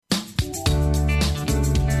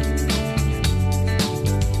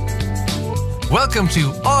Welcome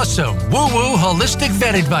to Awesome Woo Woo Holistic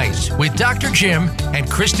Vet Advice with Dr. Jim and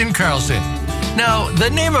Kristen Carlson. Now, the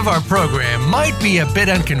name of our program might be a bit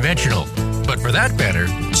unconventional, but for that matter,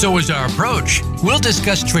 so is our approach. We'll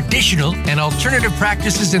discuss traditional and alternative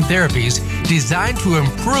practices and therapies designed to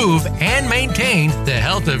improve and maintain the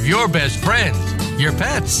health of your best friends, your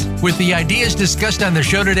pets. With the ideas discussed on the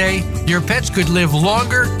show today, your pets could live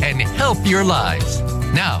longer and healthier lives.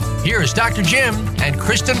 Now, here is Dr. Jim and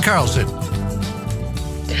Kristen Carlson.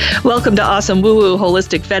 Welcome to Awesome Woo Woo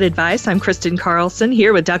Holistic Vet Advice. I'm Kristen Carlson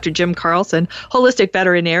here with Dr. Jim Carlson, holistic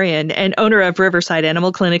veterinarian and owner of Riverside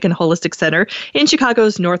Animal Clinic and Holistic Center in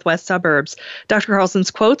Chicago's northwest suburbs. Dr.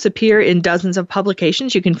 Carlson's quotes appear in dozens of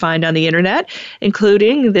publications you can find on the internet,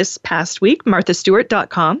 including this past week,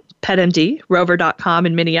 MarthaStewart.com, PetMD, Rover.com,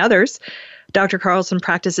 and many others. Dr. Carlson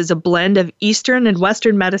practices a blend of Eastern and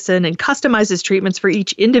Western medicine and customizes treatments for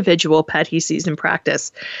each individual pet he sees in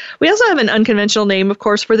practice. We also have an unconventional name, of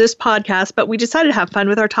course, for this podcast, but we decided to have fun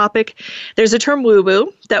with our topic. There's a term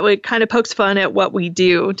woo-woo that kind of pokes fun at what we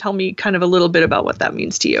do. Tell me kind of a little bit about what that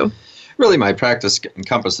means to you. Really, my practice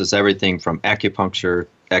encompasses everything from acupuncture,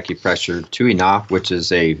 acupressure, Tui Na, which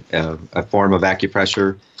is a form of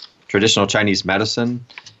acupressure, traditional Chinese medicine,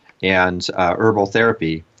 and herbal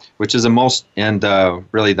therapy, which is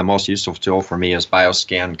really the most useful tool for me is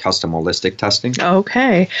BioScan custom holistic testing.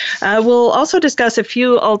 Okay. We'll also discuss a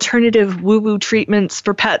few alternative woo-woo treatments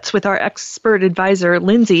for pets with our expert advisor,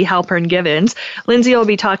 Lindsay Halpern-Givens. Lindsay will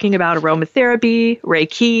be talking about aromatherapy,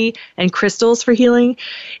 Reiki, and crystals for healing.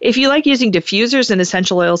 If you like using diffusers and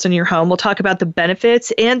essential oils in your home, we'll talk about the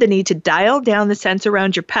benefits and the need to dial down the scents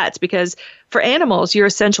around your pets, because for animals, your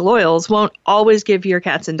essential oils won't always give your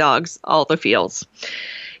cats and dogs all the feels.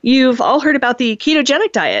 You've all heard about the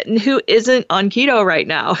ketogenic diet, and who isn't on keto right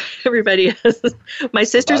now? Everybody is. My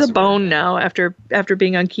sister's a bone now after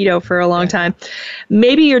being on keto for a long time.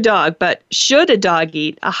 Maybe your dog, but should a dog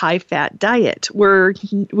eat a high-fat diet?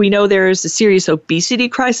 We know there's a serious obesity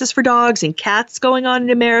crisis for dogs and cats going on in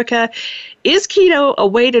America. Is keto a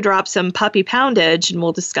way to drop some puppy poundage? And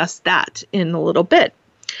we'll discuss that in a little bit.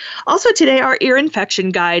 Also today, our ear infection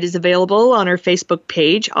guide is available on our Facebook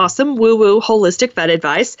page, Awesome Woo Woo Holistic Vet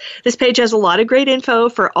Advice. This page has a lot of great info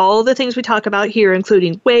for all the things we talk about here,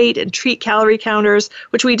 including weight and treat calorie counters,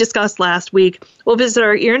 which we discussed last week. We'll visit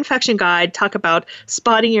our ear infection guide, talk about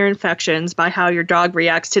spotting ear infections by how your dog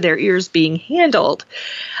reacts to their ears being handled.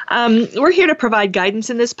 We're here to provide guidance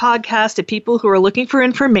in this podcast to people who are looking for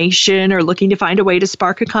information or looking to find a way to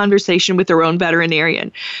spark a conversation with their own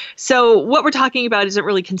veterinarian. So what we're talking about isn't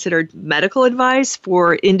really considered medical advice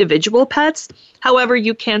for individual pets. However,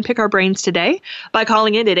 you can pick our brains today by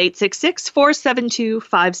calling in at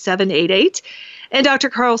 866-472-5788. And Dr.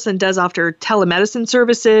 Carlson does offer telemedicine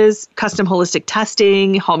services, custom holistic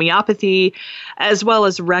testing, homeopathy, as well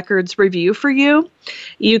as records review for you.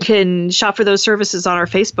 You can shop for those services on our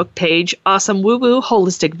Facebook page, Awesome Woo Woo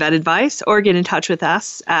Holistic Vet Advice, or get in touch with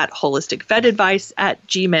us at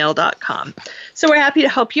holisticvetadvice@gmail.com. So we're happy to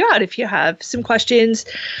help you out if you have some questions,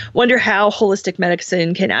 wonder how holistic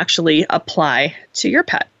medicine can actually apply to your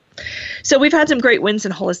pet. So we've had some great wins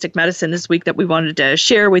in holistic medicine this week that we wanted to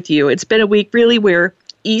share with you. It's been a week really where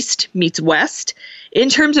East meets West. In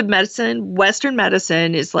terms of medicine, Western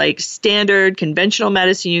medicine is like standard conventional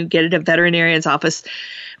medicine you get at a veterinarian's office,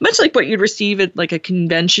 much like what you'd receive at like a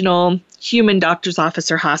conventional human doctor's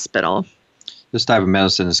office or hospital. This type of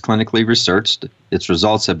medicine is clinically researched. Its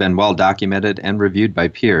results have been well documented and reviewed by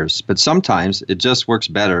peers, but sometimes it just works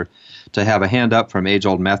better to have a hand up from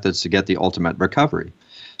age-old methods to get the ultimate recovery.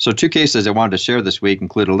 So 2 cases I wanted to share this week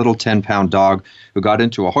include a little 10-pound dog who got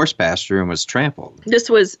into a horse pasture and was trampled. This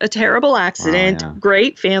was a terrible accident.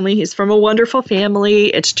 Great family. He's from a wonderful family.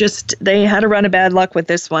 It's just they had a run of bad luck with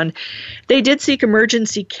this one. They did seek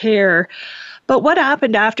emergency care. But what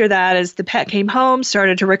happened after that is the pet came home,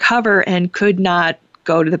 started to recover, and could not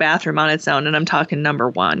go to the bathroom on its own. And I'm talking number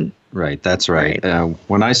 1. Right, that's right.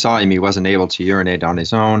 When I saw him, he wasn't able to urinate on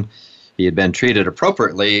his own. He had been treated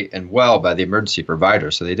appropriately and well by the emergency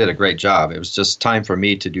provider, so they did a great job. It was just time for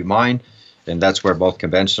me to do mine, and that's where both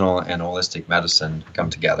conventional and holistic medicine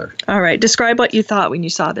come together. All right. Describe what you thought when you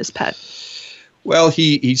saw this pet. Well,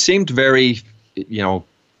 he seemed very,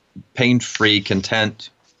 pain-free,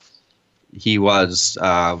 content. He was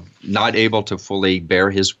not able to fully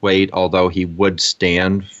bear his weight, although he would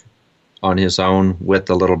stand on his own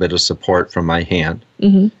with a little bit of support from my hand.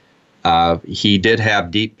 Mm-hmm. He did have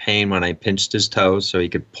deep pain when I pinched his toes, so he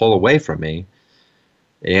could pull away from me.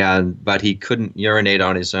 But he couldn't urinate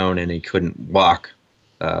on his own, and he couldn't walk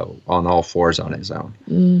on all fours on his own.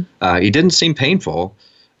 He didn't seem painful.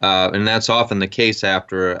 And that's often the case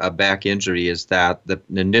after a back injury, is that the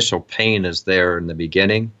initial pain is there in the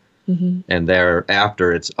beginning, and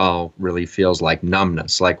thereafter it's all really feels like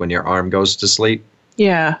numbness, like when your arm goes to sleep.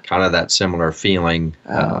 Yeah. Kind of that similar feeling,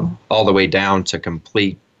 all the way down to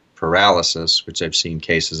complete paralysis, which I've seen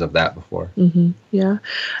cases of that before. Yeah.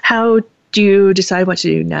 How do you decide what to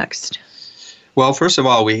do next? Well, first of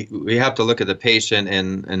all, we have to look at the patient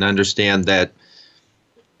and understand that,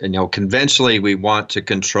 conventionally we want to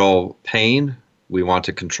control pain, we want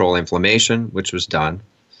to control inflammation, which was done.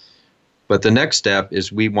 But the next step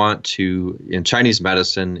is we want to, in Chinese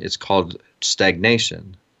medicine, it's called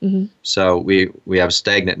stagnation. So we have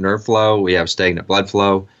stagnant nerve flow, we have stagnant blood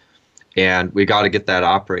flow, and we got to get that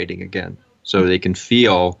operating again so they can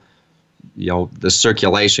feel, the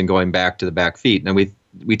circulation going back to the back feet. Now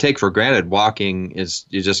we take for granted walking is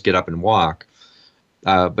you just get up and walk.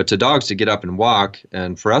 But to dogs to get up and walk,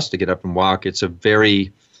 and for us to get up and walk, it's a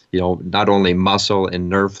very, not only muscle and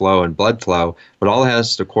nerve flow and blood flow, but all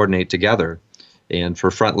has to coordinate together. And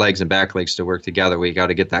for front legs and back legs to work together, we got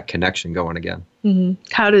to get that connection going again.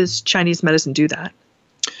 How does Chinese medicine do that?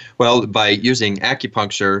 Well, by using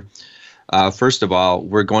acupuncture, first of all,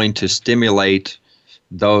 we're going to stimulate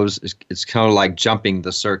those. It's kind of like jumping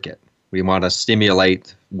the circuit. We want to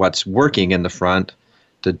stimulate what's working in the front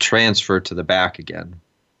to transfer to the back again,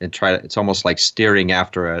 and it's almost like steering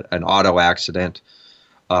after an auto accident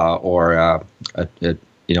or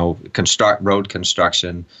road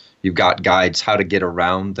construction. You've got guides how to get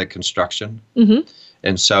around the construction.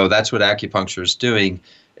 And so that's what acupuncture is doing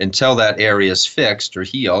until that area is fixed or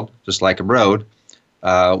healed, just like a road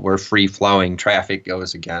where free-flowing traffic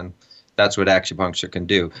goes again. That's what acupuncture can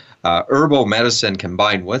do. Herbal medicine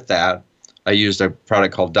combined with that, I used a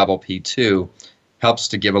product called Double P2, helps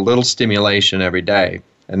to give a little stimulation every day.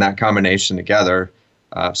 And that combination together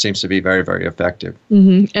seems to be very, very effective.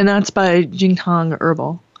 And that's by Jingtang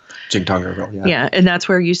Herbal. Jingtang Herbal, yeah. Yeah, and that's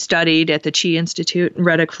where you studied at the Chi Institute in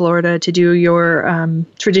Reddick, Florida, to do your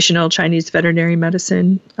traditional Chinese veterinary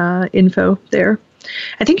medicine info there.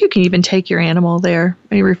 I think you can even take your animal there.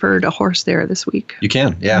 I referred a horse there this week. You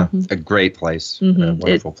can, yeah. A great place, a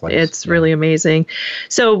wonderful place. It's really amazing.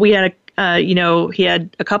 So we had he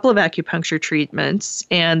had a couple of acupuncture treatments,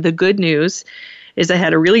 and the good news is I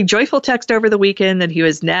had a really joyful text over the weekend that he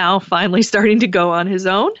was now finally starting to go on his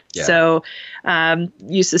own. Yeah. So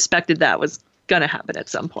you suspected that was going to happen at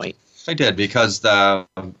some point. I did, because the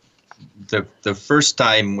first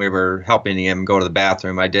time we were helping him go to the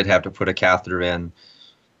bathroom, I did have to put a catheter in.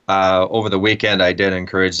 Over the weekend, I did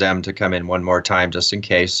encourage them to come in one more time just in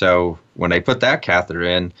case. So when I put that catheter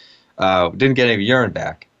in, didn't get any urine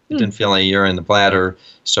back. Didn't feel any urine in the bladder.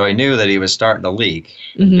 So I knew that he was starting to leak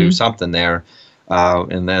and do something there.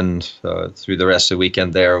 And then through the rest of the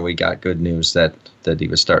weekend there, we got good news that he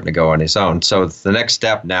was starting to go on his own. So the next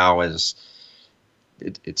step now is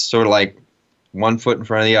it's sort of like one foot in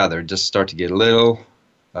front of the other. Just start to get a little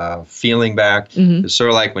feeling back. It's sort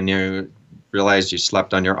of like when you realize you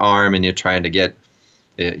slept on your arm and you're trying to get,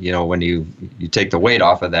 when you take the weight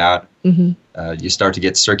off of that, you start to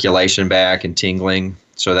get circulation back and tingling.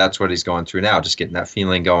 So that's what he's going through now, just getting that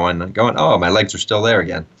feeling going, oh, my legs are still there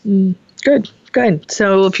again. Good.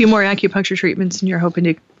 So a few more acupuncture treatments, and you're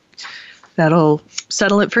hoping that'll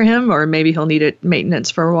settle it for him, or maybe he'll need it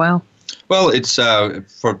maintenance for a while? Well, it's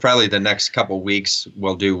for probably the next couple weeks.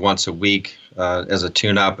 We'll do once a week as a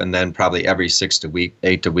tune-up, and then probably every 6 to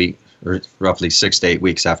 8 weeks, or roughly 6 to 8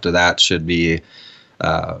 weeks after that should be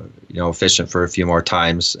efficient for a few more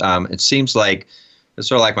times. It seems like it's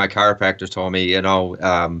sort of like my chiropractor told me,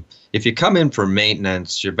 if you come in for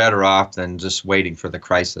maintenance, you're better off than just waiting for the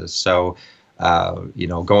crisis. So,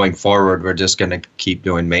 going forward, we're just going to keep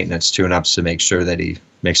doing maintenance tune-ups to make sure that he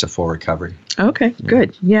makes a full recovery. Okay,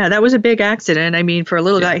 good. Yeah, that was a big accident. I mean, for a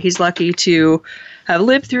little guy, he's lucky to have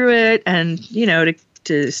lived through it and,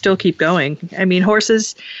 to still keep going. I mean,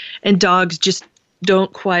 horses and dogs just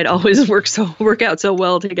don't quite always work out so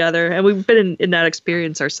well together, and we've been in that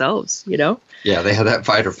experience ourselves, Yeah, they have that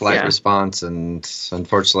fight or flight response, and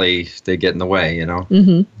unfortunately they get in the way,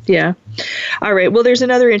 Yeah. All right. Well, there's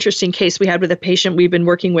another interesting case we had with a patient we've been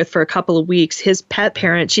working with for a couple of weeks. His pet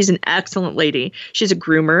parent, she's an excellent lady. She's a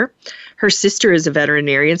groomer. Her sister is a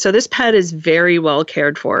veterinarian. So this pet is very well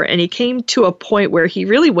cared for, and he came to a point where he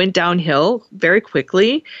really went downhill very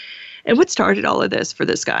quickly. And what started all of this for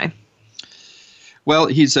this guy? Well,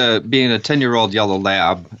 he's being a 10-year-old yellow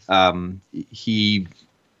lab.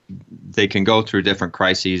 They can go through different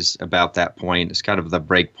crises about that point. It's kind of the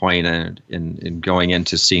break point in going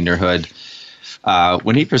into seniorhood.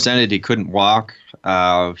 When he presented, he couldn't walk.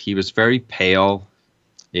 He was very pale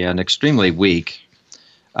and extremely weak.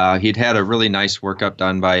 He'd had a really nice workup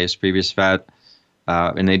done by his previous vet,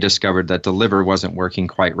 and they discovered that the liver wasn't working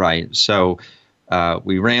quite right. So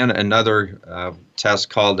we ran another test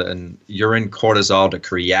called an urine cortisol to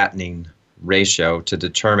creatinine ratio to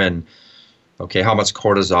determine, okay, how much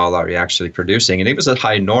cortisol are you actually producing? And it was at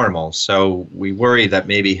high normal. So we worry that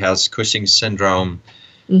maybe he has Cushing's syndrome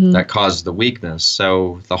that caused the weakness.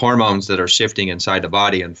 So the hormones that are shifting inside the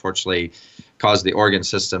body, unfortunately, cause the organ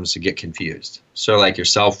systems to get confused. So like your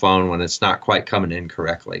cell phone, when it's not quite coming in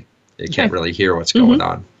correctly, it can't really hear what's going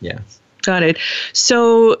on. Yeah. Got it.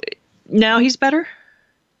 So now he's better?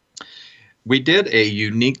 We did a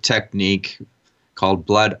unique technique called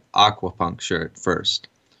blood aquapuncture at first.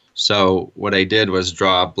 So what I did was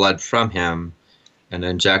draw blood from him and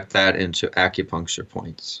inject that into acupuncture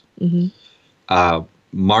points.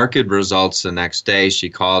 Marked results the next day. She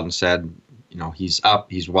called and said, he's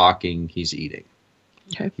up, he's walking, he's eating.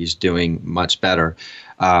 Okay. He's doing much better.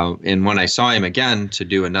 And when I saw him again to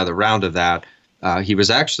do another round of that,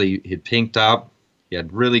 he'd pinked up. He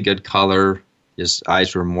had really good color. His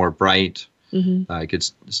eyes were more bright. I could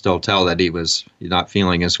still tell that he's not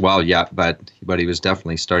feeling as well yet, but he was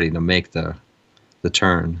definitely starting to make the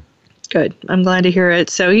turn. Good. I'm glad to hear it.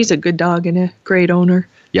 So he's a good dog and a great owner.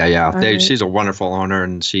 Yeah. Right. She's a wonderful owner,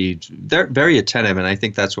 and they're very attentive, and I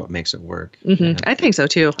think that's what makes it work. I think so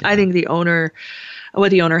too. Yeah. I think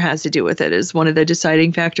what the owner has to do with it is one of the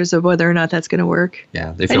deciding factors of whether or not that's going to work.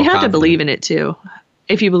 Yeah, they feel and you have confident. to believe in it too.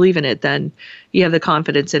 If you believe in it, then you have the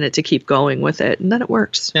confidence in it to keep going with it, and then it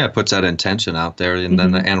works. Yeah, it puts that intention out there, and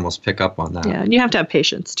then the animals pick up on that. Yeah, and you have to have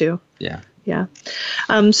patience too. Yeah. Yeah.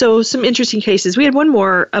 So some interesting cases. We had one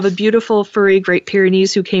more of a beautiful furry Great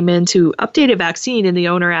Pyrenees who came in to update a vaccine, and the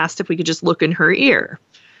owner asked if we could just look in her ear.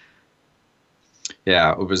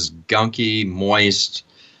 Yeah, it was gunky, moist,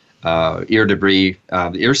 ear debris.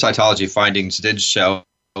 The ear cytology findings did show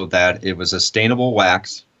that it was a stainable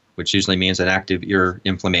wax, which usually means an active ear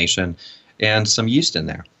inflammation, and some yeast in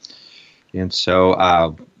there. And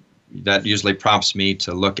so that usually prompts me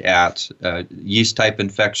to look at yeast type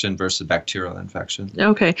infection versus bacterial infection.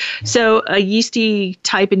 Okay. So a yeasty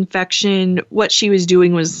type infection, what she was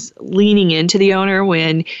doing was leaning into the owner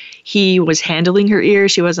when he was handling her ear.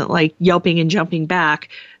 She wasn't like yelping and jumping back.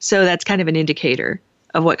 So that's kind of an indicator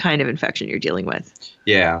of what kind of infection you're dealing with.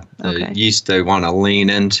 Yeah. Okay. Yeast, they want to lean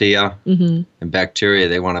into you, and bacteria,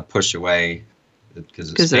 they want to push away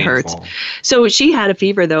because it hurts. So she had a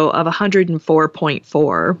fever, though, of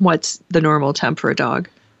 104.4. What's the normal temp for a dog?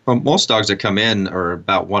 Well, most dogs that come in are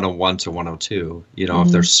about 101 to 102.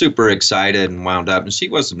 If they're super excited and wound up, and she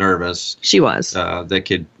was nervous. She was. They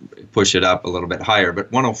could push it up a little bit higher, but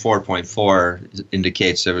 104.4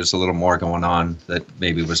 indicates there was a little more going on that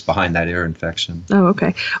maybe was behind that ear infection. Oh,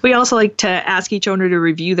 okay. We also like to ask each owner to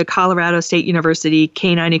review the Colorado State University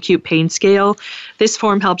Canine Acute Pain Scale. This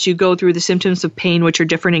form helps you go through the symptoms of pain, which are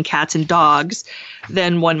different in cats and dogs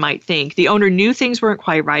than one might think. The owner knew things weren't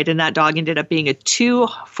quite right, and that dog ended up being a 2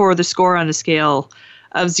 for the score on the scale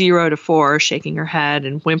of 0 to 4, shaking her head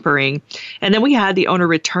and whimpering. And then we had the owner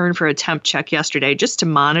return for a temp check yesterday just to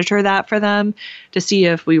monitor that for them to see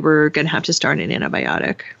if we were going to have to start an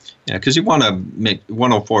antibiotic. Yeah, because you want to make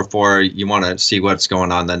 104.4, you want to see what's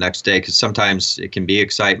going on the next day, because sometimes it can be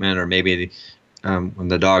excitement, or maybe when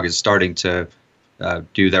the dog is starting to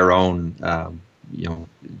do their own,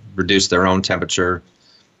 reduce their own temperature.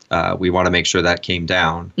 We want to make sure that came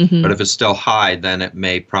down. But if it's still high, then it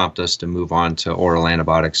may prompt us to move on to oral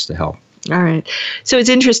antibiotics to help. All right. So it's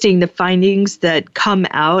interesting, the findings that come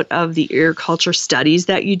out of the ear culture studies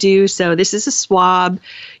that you do. So this is a swab.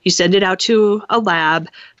 You send it out to a lab.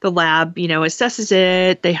 The lab, assesses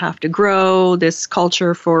it. They have to grow this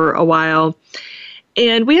culture for a while.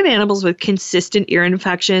 And we have animals with consistent ear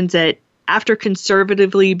infections that, after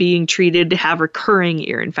conservatively being treated, have recurring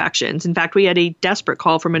ear infections. In fact, we had a desperate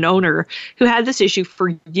call from an owner who had this issue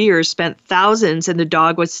for years, spent thousands, and the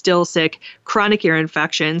dog was still sick, chronic ear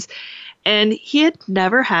infections, and he had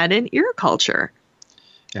never had an ear culture.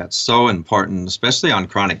 Yeah, it's so important, especially on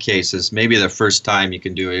chronic cases. Maybe the first time you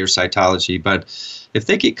can do ear cytology, but if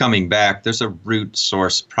they keep coming back, there's a root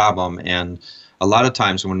source problem, and a lot of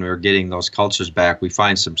times when we're getting those cultures back, we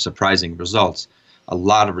find some surprising results. A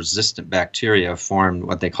lot of resistant bacteria formed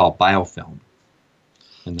what they call biofilm.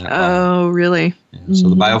 Really? Yeah. So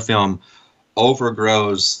the biofilm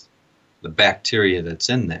overgrows the bacteria that's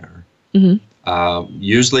in there.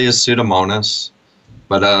 Usually is Pseudomonas,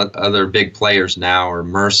 but other big players now are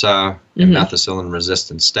MRSA and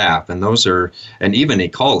methicillin-resistant staph, and even E.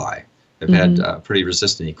 coli. They've had pretty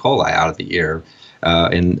resistant E. coli out of the ear,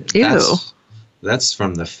 and that's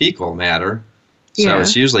from the fecal matter So Yeah.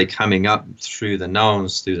 it's usually coming up through the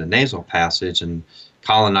nose, through the nasal passage, and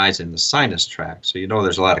colonizing the sinus tract. So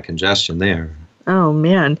there's a lot of congestion there. Oh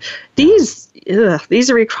man, these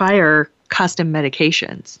require custom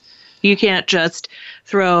medications. You can't just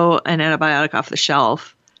throw an antibiotic off the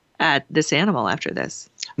shelf at this animal after this.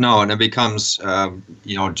 No, and it becomes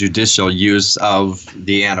judicial use of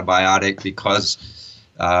the antibiotic because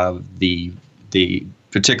the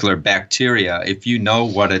particular bacteria, if you know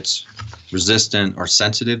what it's resistant or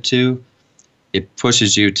sensitive to, it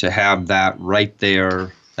pushes you to have that right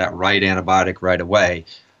there, that right antibiotic right away.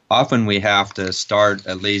 Often we have to start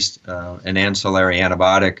at least an ancillary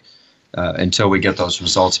antibiotic until we get those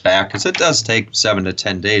results back, because it does take 7 to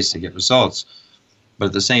 10 days to get results. But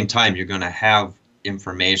at the same time, you're going to have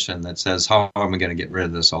information that says, how am I going to get rid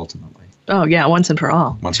of this ultimately? Oh yeah, once and for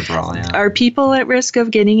all. Once and for all, yeah. Are people at risk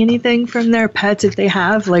of getting anything from their pets if they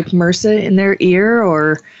have like MRSA in their ear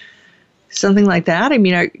or something like that? I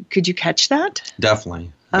mean, could you catch that?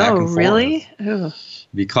 Definitely. Back and forth. Really? Oh.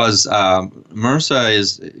 Because MRSA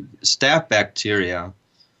is staph bacteria.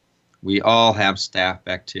 We all have staph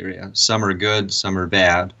bacteria. Some are good, some are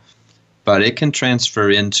bad. But it can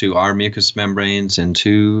transfer into our mucous membranes,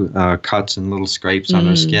 into cuts and little scrapes on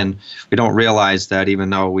our skin. We don't realize that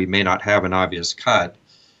even though we may not have an obvious cut,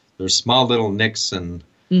 there's small little nicks, and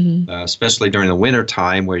especially during the winter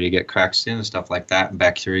time where you get cracked skin and stuff like that, and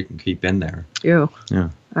bacteria can keep in there. Ew. Yeah.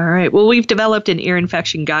 All right. Well, we've developed an ear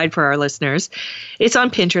infection guide for our listeners. It's on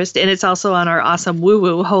Pinterest, and it's also on our awesome Woo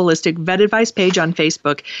Woo Holistic Vet Advice page on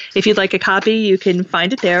Facebook. If you'd like a copy, you can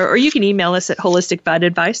find it there, or you can email us at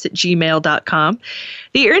holisticvetadvice@gmail.com.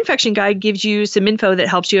 The ear infection guide gives you some info that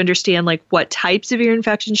helps you understand like what types of ear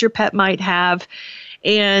infections your pet might have,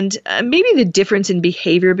 and maybe the difference in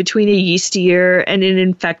behavior between a yeast ear and an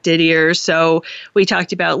infected ear. So we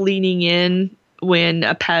talked about leaning in when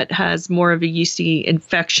a pet has more of a yeasty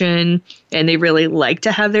infection and they really like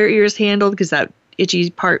to have their ears handled because that itchy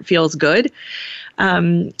part feels good.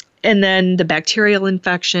 And then the bacterial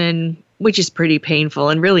infection, which is pretty painful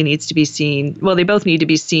and really needs to be seen. Well, they both need to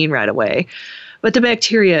be seen right away. But the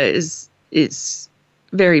bacteria is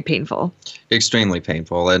very painful. Extremely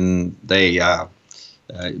painful. And they,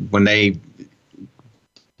 when they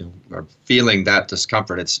are feeling that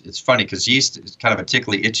discomfort, it's funny because yeast is kind of a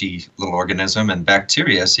tickly, itchy little organism, and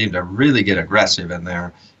bacteria seem to really get aggressive in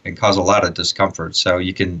there and cause a lot of discomfort. So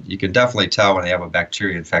you can definitely tell when they have a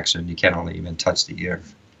bacteria infection. You can't only even touch the ear.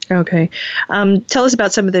 Okay. Tell us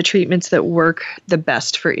about some of the treatments that work the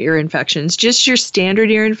best for ear infections. Just your standard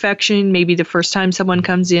ear infection, maybe the first time someone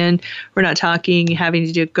comes in. We're not talking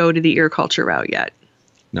having to go to the ear culture route yet.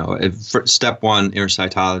 No. Step one, ear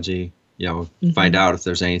cytology. Find out if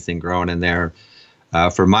there's anything growing in there.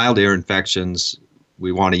 For mild ear infections,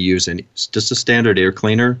 we want to use just a standard ear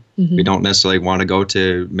cleaner. We don't necessarily want to go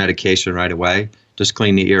to medication right away. Just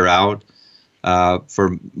clean the ear out.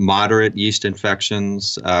 For moderate yeast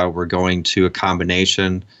infections, we're going to a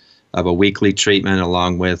combination of a weekly treatment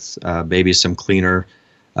along with maybe some cleaner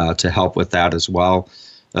to help with that as well.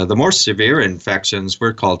 The more severe infections,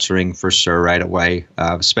 we're culturing for sure right away,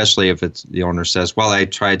 especially if the owner says, well, I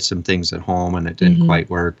tried some things at home and it didn't quite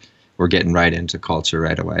work. We're getting right into culture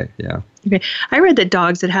right away, yeah. Okay. I read that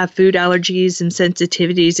dogs that have food allergies and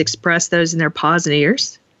sensitivities express those in their paws and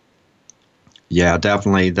ears. Yeah,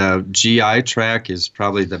 definitely. The GI tract is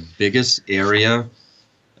probably the biggest area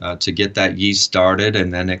to get that yeast started,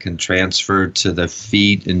 and then it can transfer to the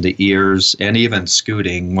feet and the ears, and even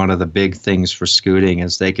scooting. One of the big things for scooting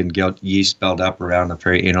is they can get yeast build up around the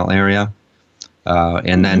perianal area,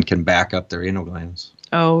 and then can back up their anal glands.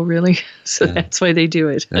 Oh, really? So that's why they do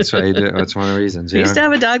it. That's why they do it. That's one of the reasons. We used to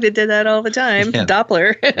have a dog that did that all the time. Yeah.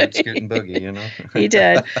 Doppler. Scoot and Boogie, He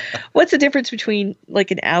did. What's the difference between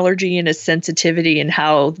like an allergy and a sensitivity, and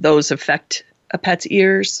how those affect a pet's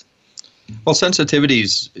ears? Well,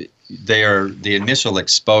 sensitivities, the initial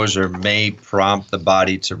exposure may prompt the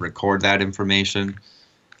body to record that information,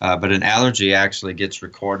 but an allergy actually gets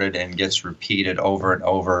recorded and gets repeated over and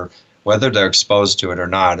over, whether they're exposed to it or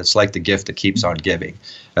not. It's like the gift that keeps on giving.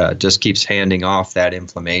 Just keeps handing off that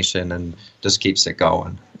inflammation and just keeps it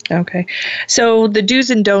going. Okay. So the do's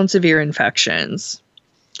and don'ts of ear infections.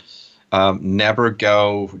 Never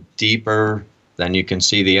go deeper than you can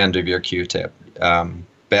see the end of your Q-tip.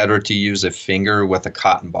 Better to use a finger with a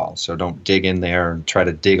cotton ball. So don't dig in there and try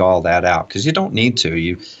to dig all that out, because you don't need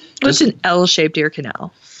to. What's an L-shaped ear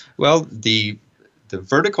canal? Well, the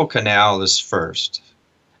vertical canal is first,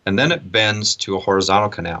 and then it bends to a horizontal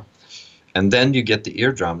canal, and then you get the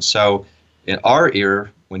eardrum. So in our ear,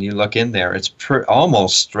 when you look in there, it's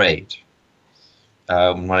almost straight.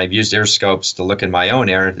 when I've used ear scopes to look in my own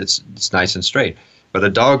ear, it's nice and straight. But a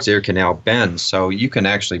dog's ear canal bends, so you can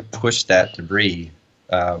actually push that debris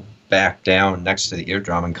back down next to the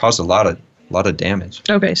eardrum and cause a lot of damage.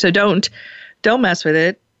 Okay, so don't mess with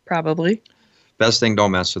it. Probably. Best thing,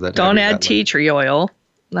 don't mess with it. Don't add tea tree oil.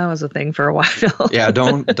 That was a thing for a while. Yeah,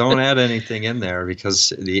 don't add anything in there,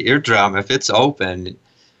 because the eardrum, if it's open,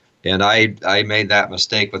 and I made that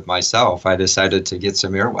mistake with myself. I decided to get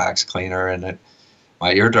some earwax cleaner, and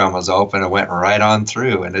my eardrum was open. It went right on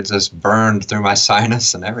through, and it just burned through my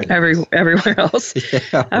sinus and everything. Everywhere else. Yeah,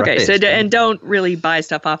 okay, right. so and don't really buy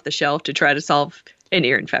stuff off the shelf to try to solve an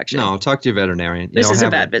ear infection. No, talk to your veterinarian. This is a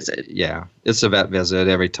vet visit. Yeah, it's a vet visit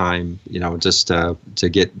every time, just to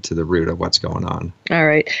get to the root of what's going on. All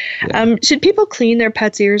right. Yeah. Should people clean their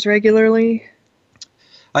pets' ears regularly?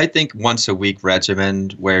 I think once a week regimen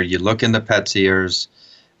where you look in the pet's ears.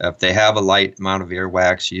 If they have a light amount of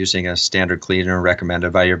earwax, using a standard cleaner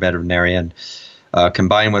recommended by your veterinarian,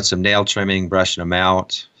 combined with some nail trimming, brushing them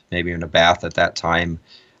out, maybe in a bath at that time,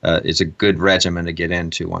 is a good regimen to get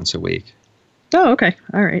into once a week. Oh, okay.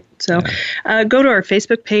 All right. So go to our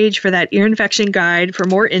Facebook page for that ear infection guide for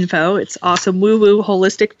more info. It's Awesome Woo Woo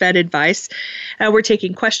Holistic Vet Advice. We're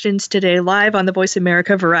taking questions today live on the Voice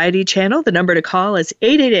America Variety channel. The number to call is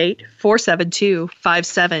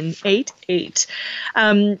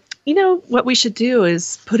 888-472-5788. What we should do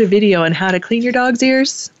is put a video on how to clean your dog's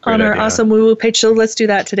ears on our Awesome Woo Woo page. So let's do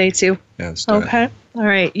that today too. Yeah, let's do okay. it. All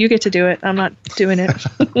right. You get to do it. I'm not doing it.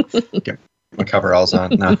 Okay. My coveralls on.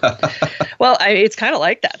 No. Well, it's kind of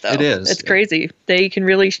like that, though. It is. It's crazy. They can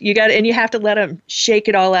really, you have to let them shake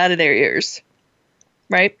it all out of their ears,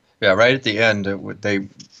 right? Yeah, right at the end, they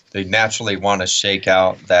naturally want to shake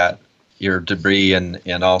out that ear debris and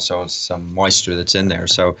also some moisture that's in there.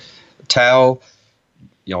 So, towel,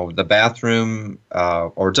 the bathroom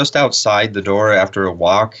or just outside the door after a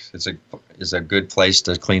walk is a good place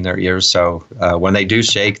to clean their ears. So when they do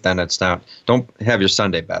shake, then it's not. Don't have your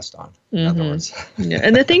Sunday best on. In other words. Yeah.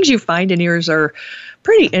 And the things you find in ears are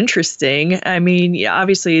pretty interesting. I mean,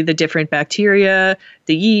 obviously the different bacteria,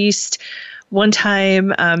 the yeast. One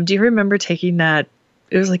time, do you remember taking that?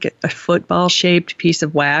 It was like a football-shaped piece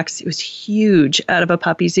of wax. It was huge out of a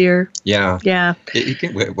puppy's ear. Yeah. Yeah. It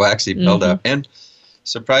can waxy build up. And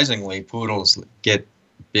surprisingly, poodles get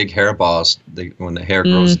big hairballs when the hair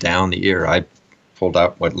grows down the ear. I pulled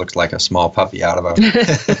out what looked like a small puppy out of a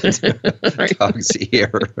dog's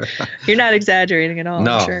ear. You're not exaggerating at all,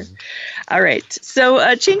 No. I'm sure. All right.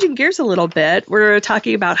 So changing gears a little bit, we're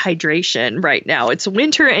talking about hydration right now. It's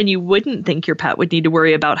winter, and you wouldn't think your pet would need to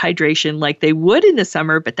worry about hydration like they would in the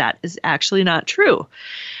summer, but that is actually not true.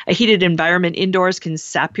 A heated environment indoors can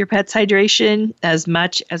sap your pet's hydration as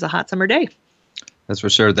much as a hot summer day. That's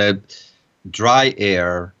for sure. That dry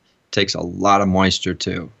air takes a lot of moisture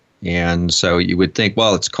too. And so you would think,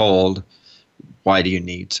 well, it's cold. Why do you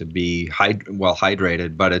need to be well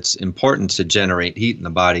hydrated? But it's important to generate heat in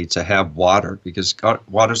the body, to have water, because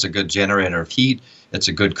water's a good generator of heat. It's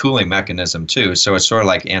a good cooling mechanism too. So it's sort of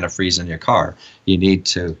like antifreeze in your car. You need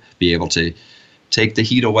to be able to take the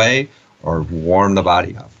heat away or warm the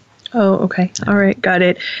body up. Oh, okay. All right. Got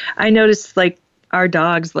it. I noticed our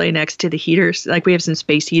dogs lay next to the heaters. We have some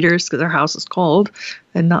space heaters because our house is cold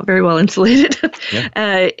and not very well insulated.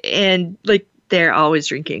 Yeah. And they're always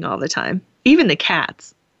drinking all the time. Even the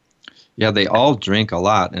cats. Yeah, they all drink a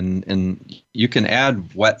lot. And you can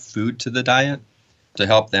add wet food to the diet to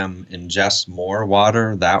help them ingest more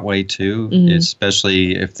water that way too,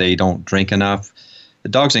 especially if they don't drink enough. The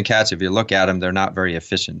dogs and cats, if you look at them, they're not very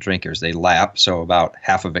efficient drinkers. They lap, so about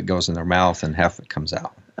half of it goes in their mouth and half of it comes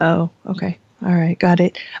out. Oh, okay. All right, got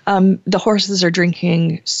it. The horses are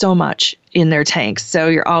drinking so much in their tanks, so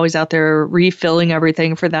you're always out there refilling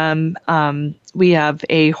everything for them. We have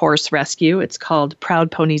a horse rescue. It's called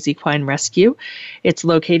Proud Ponies Equine Rescue. It's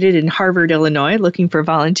located in Harvard, Illinois, looking for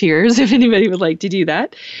volunteers if anybody would like to do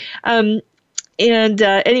that.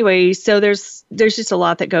 Anyway, so there's just a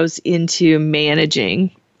lot that goes into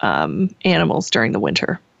managing animals during the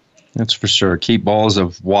winter. That's for sure. Keep bowls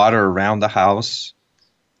of water around the house.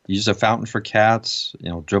 Use a fountain for cats.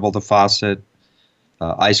 Dribble the faucet.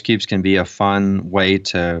 Ice cubes can be a fun way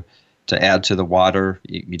to add to the water.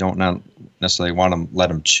 You don't necessarily want to let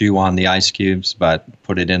them chew on the ice cubes, but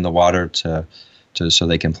put it in the water so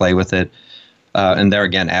they can play with it. And there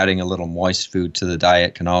again, adding a little moist food to the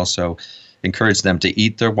diet can also encourage them to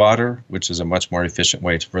eat their water, which is a much more efficient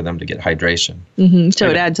way for them to get hydration. Mm-hmm. So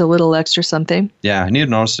it adds a little extra something. Yeah, and you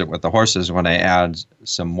notice it with the horses when I add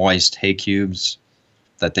some moist hay cubes,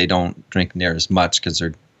 that they don't drink near as much because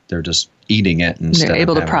they're just eating it instead. They're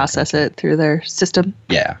able of to process it through their system.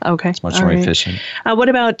 Yeah. Okay. It's much more efficient. What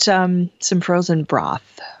about some frozen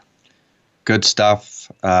broth? Good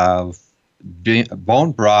stuff.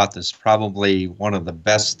 Bone broth is probably one of the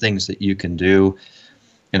best things that you can do.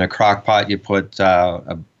 In a crock pot, you put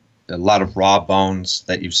a lot of raw bones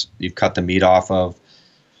that you've cut the meat off of.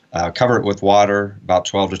 Cover it with water about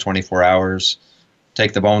 12 to 24 hours.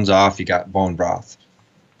 Take the bones off, you got bone broth.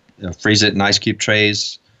 Freeze it in ice cube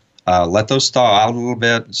trays. Let those thaw out a little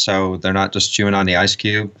bit so they're not just chewing on the ice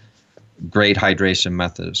cube. Great hydration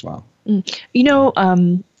method as well.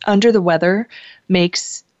 Under the Weather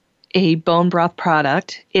makes a bone broth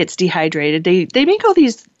product. It's dehydrated. They make all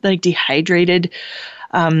these like dehydrated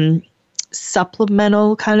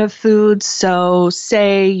supplemental kind of foods. So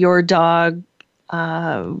say your dog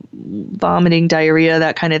vomiting, diarrhea,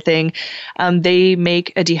 that kind of thing. They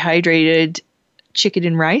make a dehydrated chicken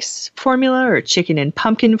and rice formula or chicken and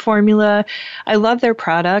pumpkin formula. I love their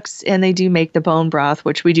products, and they do make the bone broth,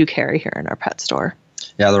 which we do carry here in our pet store.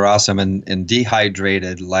 Yeah, they're awesome, and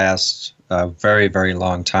dehydrated lasts a very, very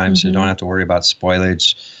long time, so you don't have to worry about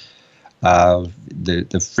spoilage.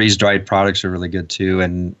 The freeze-dried products are really good too,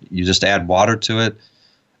 and you just add water to it.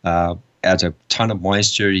 Adds a ton of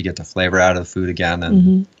moisture. You get the flavor out of the food again.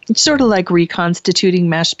 And it's sort of like reconstituting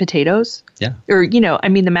mashed potatoes. Yeah. Or,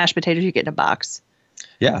 the mashed potatoes you get in a box.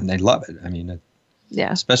 Yeah, and they love it.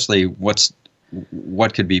 Especially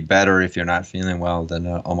what could be better if you're not feeling well than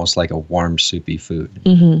almost like a warm, soupy food.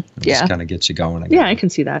 Just kind of gets you going again. Yeah, I can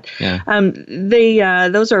see that. Yeah.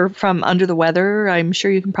 Those are from Under the Weather. I'm sure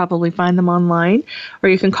you can probably find them online, or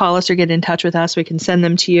you can call us or get in touch with us. We can send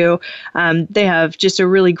them to you. They have just a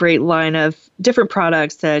really great line of different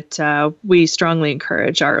products that we strongly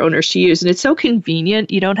encourage our owners to use. And it's so convenient.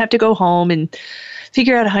 You don't have to go home and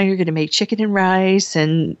figure out how you're going to make chicken and rice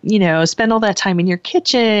and, spend all that time in your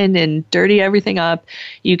kitchen and dirty everything up.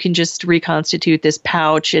 You can just reconstitute this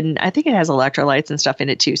pouch, and I think it has electrolytes and stuff in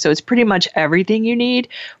it too. So it's pretty much everything you need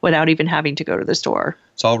without even having to go to the store.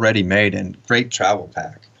 It's already made and great travel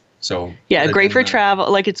pack. So yeah, great for travel.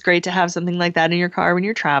 Like, it's great to have something like that in your car when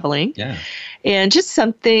you're traveling. Yeah. And just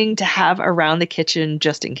something to have around the kitchen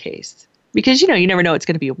just in case. Because, you never know, it's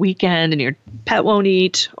going to be a weekend and your pet won't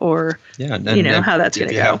eat, or, how that's going to go.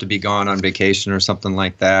 If you have to be gone on vacation or something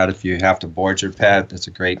like that, if you have to board your pet, it's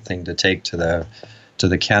a great thing to take to the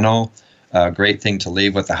kennel. Great thing to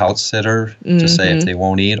leave with the house sitter to say if they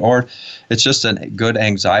won't eat. Or it's just a good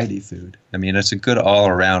anxiety food. It's a good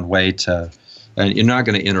all-around way to... And you're not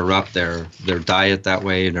going to interrupt their diet that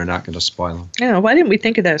way, and they're not going to spoil them. Yeah, why didn't we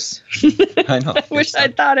think of this? I know. I wish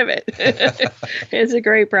I'd thought of it. It's a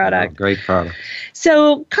great product. Great product.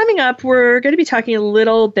 So coming up, we're going to be talking a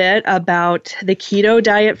little bit about the keto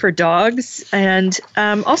diet for dogs, and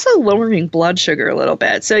also lowering blood sugar a little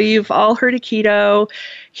bit. So you've all heard of keto.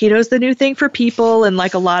 Keto's the new thing for people, and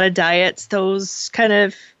like a lot of diets, those kind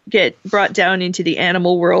of get brought down into the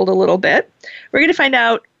animal world a little bit. We're going to find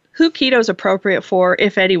out who keto is appropriate for,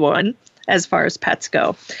 if anyone, as far as pets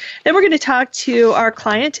go. Then we're going to talk to our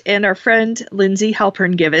client and our friend, Lindsay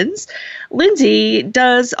Halpern Givens. Lindsay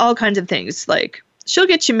does all kinds of things, like she'll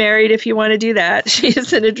get you married if you want to do that. She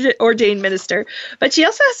is an ordained minister. But she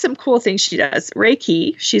also has some cool things she does.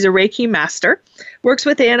 Reiki. She's a Reiki master, works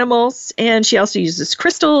with animals, and she also uses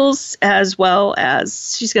crystals, as well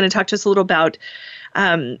as she's going to talk to us a little about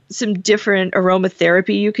some different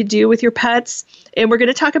aromatherapy you could do with your pets. And we're going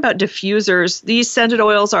to talk about diffusers. These scented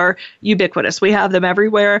oils are ubiquitous. We have them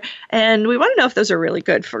everywhere. And we want to know if those are really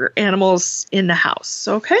good for animals in the house.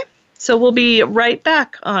 Okay? So we'll be right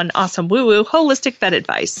back on Awesome Woo Woo Holistic Vet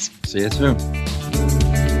Advice. See you soon.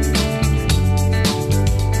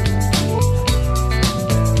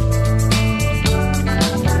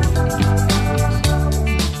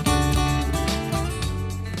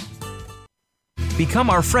 Become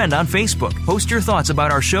our friend on Facebook. Post your thoughts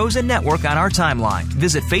about our shows and network on our timeline.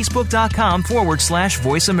 Visit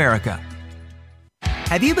Facebook.com/Voice America.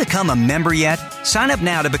 Have you become a member yet? Sign up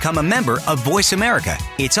now to become a member of Voice America.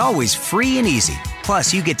 It's always free and easy.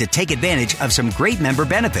 Plus, you get to take advantage of some great member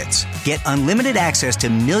benefits. Get unlimited access to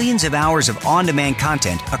millions of hours of on-demand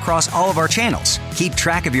content across all of our channels. Keep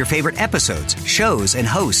track of your favorite episodes, shows, and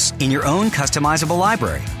hosts in your own customizable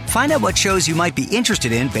library. Find out what shows you might be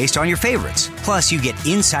interested in based on your favorites. Plus, you get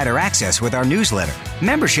insider access with our newsletter.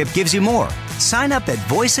 Membership gives you more. Sign up at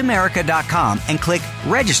voiceamerica.com and click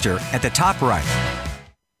register at the top right.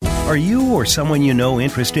 Are you or someone you know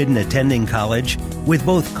interested in attending college? With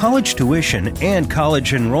both college tuition and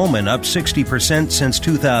college enrollment up 60% since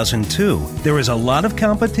 2002, there is a lot of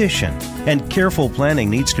competition, and careful planning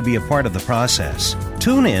needs to be a part of the process.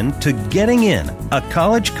 Tune in to Getting In, a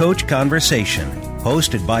college coach conversation,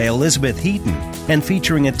 hosted by Elizabeth Heaton and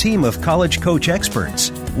featuring a team of college coach experts.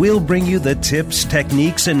 We'll bring you the tips,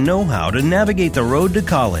 techniques, and know-how to navigate the road to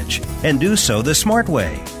college and do so the smart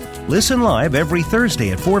way. Listen live every Thursday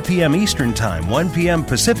at 4 p.m. Eastern Time, 1 p.m.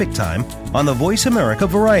 Pacific Time on the Voice America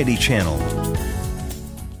Variety Channel.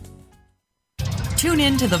 Tune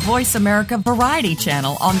in to the Voice America Variety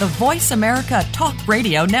Channel on the Voice America Talk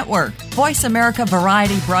Radio Network. Voice America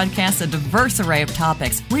Variety broadcasts a diverse array of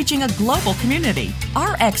topics, reaching a global community.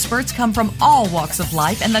 Our experts come from all walks of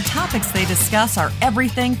life, and the topics they discuss are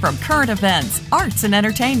everything from current events, arts and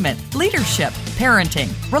entertainment, leadership,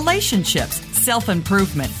 parenting, relationships,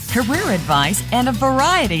 self-improvement, career advice, and a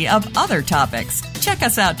variety of other topics. Check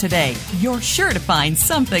us out today. You're sure to find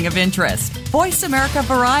something of interest. Voice America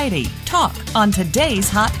Variety. Talk on today's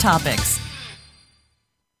hot topics.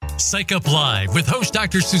 Psych Up Live with host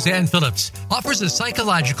Dr. Suzanne Phillips offers a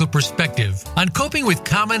psychological perspective on coping with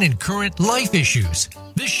common and current life issues.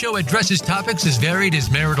 This show addresses topics as varied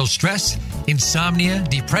as marital stress, insomnia,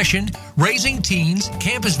 depression, raising teens,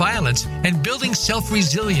 campus violence, and building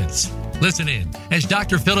self-resilience. Listen in as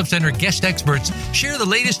Dr. Phillips and her guest experts share the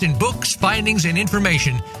latest in books, findings, and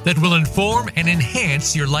information that will inform and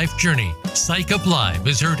enhance your life journey. Psych Up Live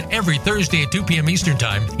is heard every Thursday at 2 p.m. Eastern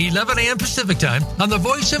Time, 11 a.m. Pacific Time on the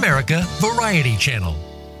Voice America Variety Channel.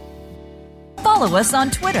 Follow us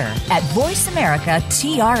on Twitter at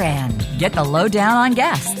VoiceAmericaTRN. Get the lowdown on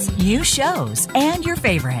guests, new shows, and your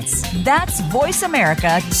favorites. That's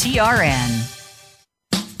VoiceAmericaTRN.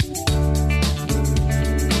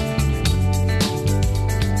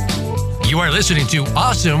 You are listening to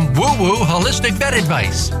Awesome Woo Woo Holistic Vet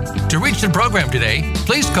Advice. To reach the program today,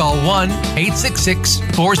 please call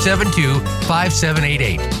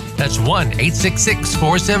 1-866-472-5788. That's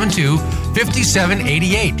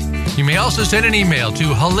 1-866-472-5788. You may also send an email to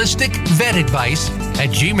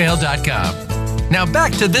holisticvetadvice@gmail.com. Now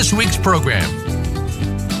back to this week's program.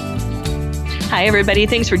 Hi, everybody.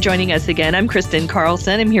 Thanks for joining us again. I'm Kristen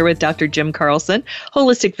Carlson. I'm here with Dr. Jim Carlson,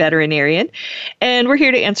 holistic veterinarian, and we're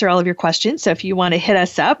here to answer all of your questions. So if you want to hit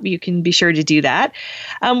us up, you can be sure to do that.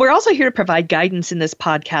 We're also here to provide guidance in this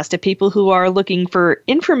podcast to people who are looking for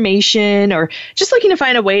information or just looking to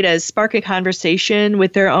find a way to spark a conversation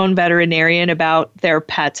with their own veterinarian about their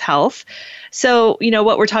pet's health. So,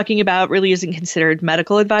 what we're talking about really isn't considered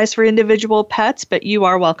medical advice for individual pets, but you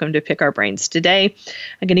are welcome to pick our brains today.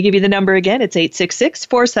 I'm going to give you the number again. It's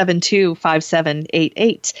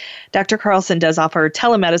 866-472-5788. Dr. Carlson does offer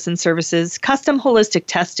telemedicine services, custom holistic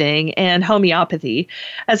testing, and homeopathy,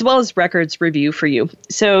 as well as records review for you.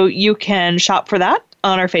 So you can shop for that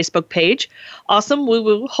on our Facebook page, Awesome Woo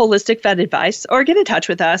Woo Holistic Vet Advice, or get in touch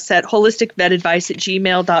with us at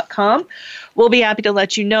holisticvetadvice@gmail.com. We'll be happy to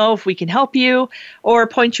let you know if we can help you or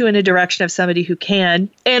point you in a direction of somebody who can.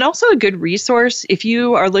 And also a good resource if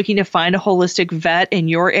you are looking to find a holistic vet in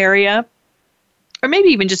your area, or maybe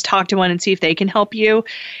even just talk to one and see if they can help you,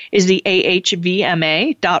 is the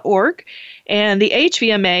ahvma.org. And the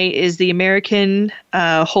AHVMA is the American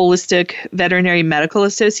Holistic Veterinary Medical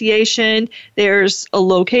Association. There's a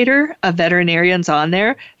locator of veterinarians on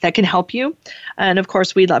there that can help you. And of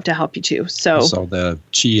course, we'd love to help you too. So the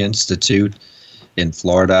Chi Institute in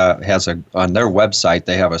Florida has on their website,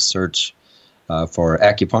 they have a search for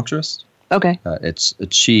acupuncturists. Okay. It's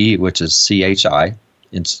Chi, which is CHI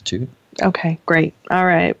Institute. Okay, great. All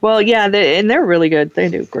right. Well, yeah, and they're really good. They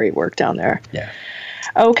do great work down there. Yeah.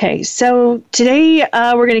 Okay, so today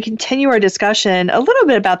we're going to continue our discussion a little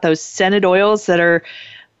bit about those scented oils that are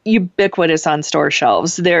ubiquitous on store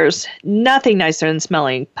shelves. There's nothing nicer than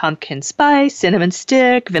smelling pumpkin spice, cinnamon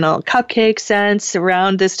stick, vanilla cupcake scents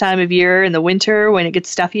around this time of year in the winter when it gets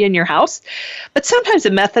stuffy in your house. But sometimes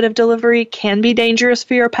the method of delivery can be dangerous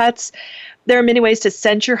for your pets. There are many ways to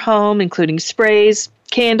scent your home, including sprays,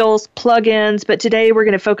 candles, plug-ins, but today we're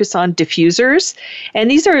going to focus on diffusers.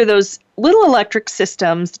 And these are those little electric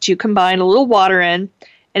systems that you combine a little water in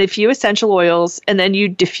and a few essential oils, and then you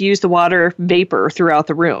diffuse the water vapor throughout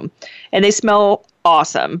the room. And they smell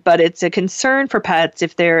awesome, but it's a concern for pets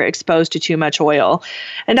if they're exposed to too much oil.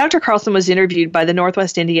 And Dr. Carlson was interviewed by the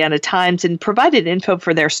Northwest Indiana Times and provided info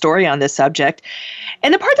for their story on this subject.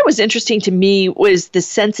 And the part that was interesting to me was the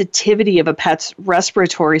sensitivity of a pet's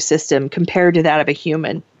respiratory system compared to that of a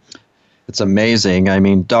human. It's amazing. I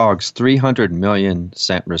mean, dogs, 300 million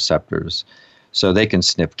scent receptors. So they can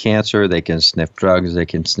sniff cancer, they can sniff drugs, they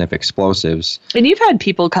can sniff explosives. And you've had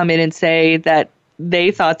people come in and say that they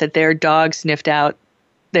thought that their dog sniffed out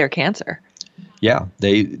their cancer. Yeah,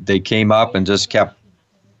 they came up and just kept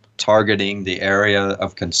targeting the area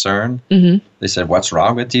of concern. Mm-hmm. They said, "What's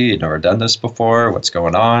wrong with you? You've never done this before. What's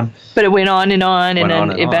going on?" But it went on, and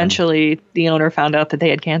then eventually on. The owner found out that they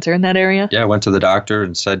had cancer in that area. Yeah, went to the doctor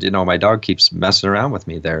and said, my dog keeps messing around with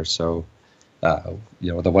me there. So, the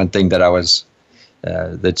one thing that I was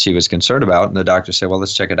that she was concerned about, and the doctor said, "Well,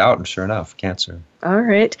 let's check it out." And sure enough, cancer. All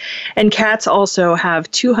right. And cats also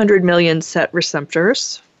have 200 million scent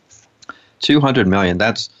receptors. 200 million.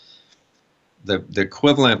 That's the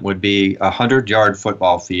equivalent would be a 100-yard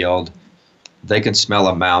football field. They can smell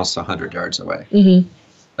a mouse 100 yards away. Mm-hmm.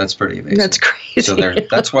 That's pretty amazing. That's crazy. So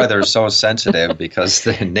that's why they're so sensitive, because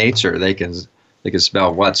in nature they can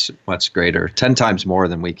smell much greater, 10 times more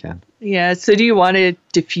than we can. Yeah. So do you want to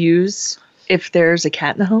diffuse if there's a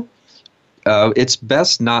cat in the home? It's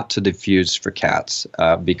best not to diffuse for cats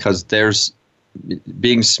because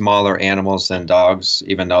being smaller animals than dogs,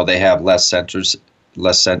 even though they have less scent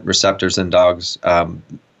receptors than dogs,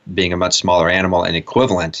 being a much smaller animal and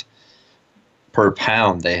equivalent per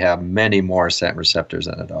pound, they have many more scent receptors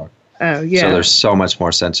than a dog. Oh, yeah. So they're so much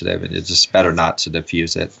more sensitive, and it's just better not to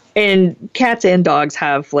diffuse it. And cats and dogs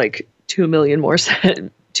have like 2 billion more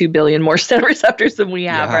scent receptors than we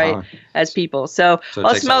have, right, as people. So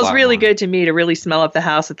while it smells really good to me to really smell up the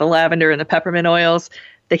house with the lavender and the peppermint oils,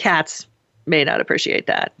 the cats may not appreciate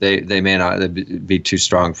that. They may not be too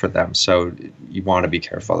strong for them, so you want to be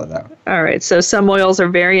careful of that. All right, so some oils are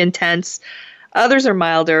very intense. Others are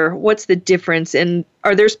milder. What's the difference? And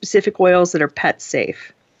are there specific oils that are pet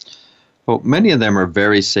safe? Well, many of them are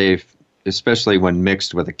very safe, especially when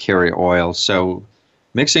mixed with a carrier oil. So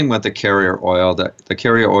mixing with the carrier oil, the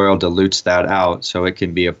carrier oil dilutes that out, so it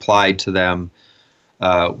can be applied to them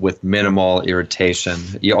with minimal irritation.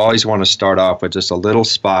 You always want to start off with just a little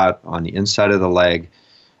spot on the inside of the leg,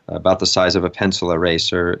 about the size of a pencil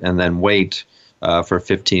eraser, and then wait for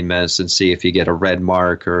 15 minutes and see if you get a red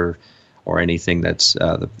mark or anything that's,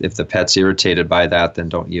 if the pet's irritated by that, then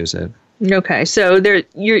don't use it. Okay, so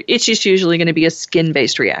it's just usually going to be a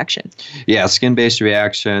skin-based reaction. Yeah, skin-based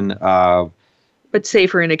reaction. But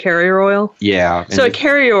safer in a carrier oil? Yeah. So a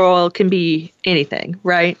carrier oil can be anything,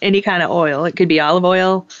 right? Any kind of oil. It could be olive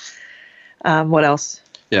oil. What else?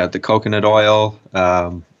 Yeah, the coconut oil,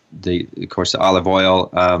 of course, the olive oil.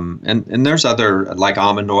 And there's other, like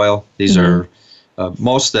almond oil. These are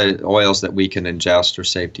most of the oils that we can ingest are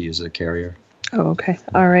safe to use as a carrier. Oh, okay.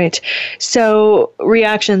 All right. So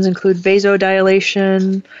reactions include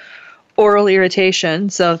vasodilation, oral irritation.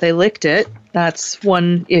 So if they licked it, that's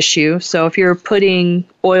one issue. So if you're putting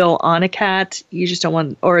oil on a cat, you just don't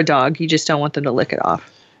want, or a dog, you just don't want them to lick it off.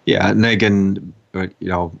 Yeah, and they can,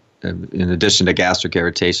 in addition to gastric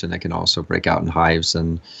irritation, they can also break out in hives,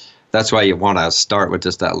 and that's why you want to start with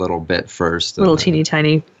just that little bit first. Little teeny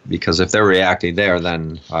tiny. Because if they're reacting there,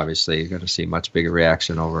 then obviously you're going to see much bigger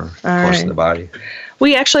reaction over the course of the body.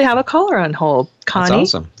 We actually have a caller on hold. Connie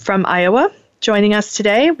from Iowa joining us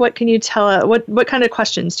today. What can you tell us? What kind of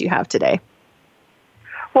questions do you have today?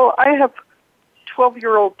 Well, I have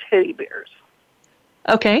 12-year-old teddy bears.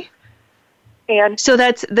 Okay. And so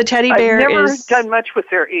that's the teddy bear. I've never done much with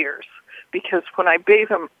their ears because when I bathe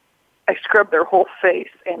them, I scrub their whole face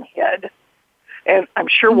and head, and I'm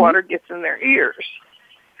sure water gets in their ears.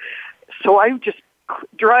 So I just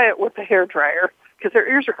dry it with a hairdryer because their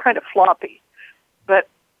ears are kind of floppy. But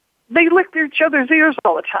they lick each other's ears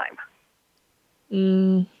all the time.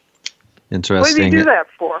 Interesting. What do they do that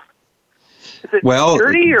for? Is it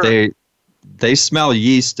dirty or? They smell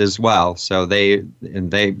yeast as well. So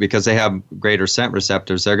because they have greater scent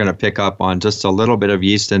receptors, they're going to pick up on just a little bit of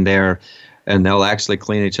yeast in there, and they'll actually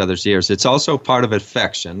clean each other's ears. It's also part of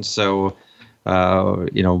infection. So,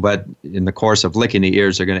 but in the course of licking the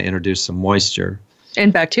ears, they're going to introduce some moisture.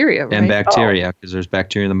 And bacteria, right? And bacteria, because there's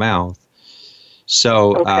bacteria in the mouth.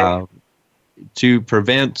 So to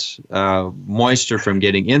prevent moisture from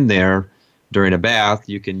getting in there during a bath,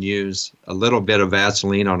 you can use a little bit of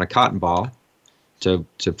Vaseline on a cotton ball to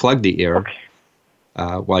plug the ear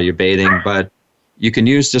while you're bathing. But you can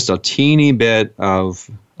use just a teeny bit of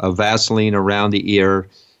Vaseline around the ear.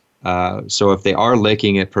 So if they are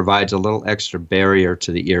licking, it provides a little extra barrier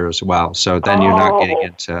to the ear as well. So then you're not getting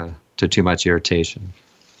into too much irritation.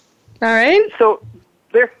 All right. So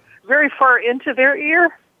they're very far into their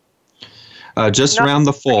ear? Just around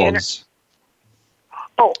the folds.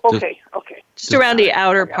 Oh, okay. Just around the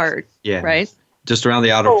outer part, right? Just around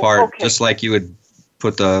the outer part, just like you would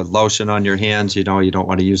put the lotion on your hands. You don't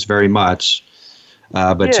want to use very much.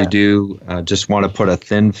 But you do just want to put a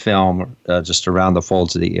thin film just around the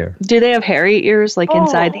folds of the ear. Do they have hairy ears, like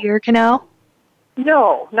inside the ear canal?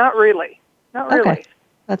 No, not really. Not really. Okay,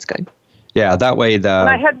 that's good. Yeah, that way And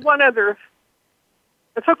I had one other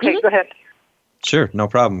It's okay. Go ahead. Sure, no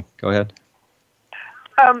problem. Go ahead.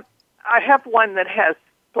 I have one that has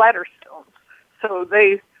bladder stones. So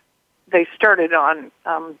they started on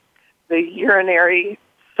the urinary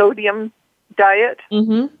sodium diet.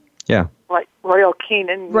 Mm-hmm. Yeah. Like Royal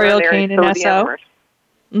Canin. Royal Canin SO.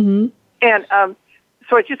 Mm-hmm. And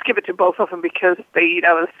so I just give it to both of them because they eat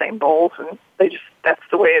out of the same bowls, and that's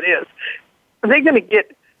the way it is. Are they going to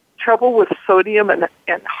get trouble with sodium and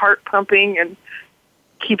heart pumping and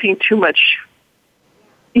eating too much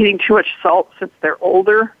salt since they're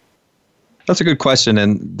older? That's a good question,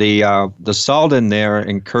 and the salt in there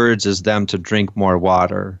encourages them to drink more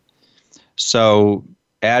water. So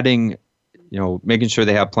adding, making sure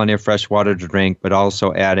they have plenty of fresh water to drink, but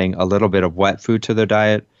also adding a little bit of wet food to their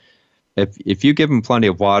diet. If you give them plenty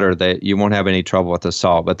of water, you won't have any trouble with the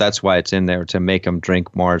salt, but that's why it's in there, to make them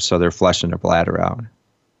drink more so they're flushing their bladder out.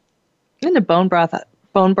 And the bone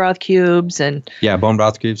broth cubes and... Yeah, bone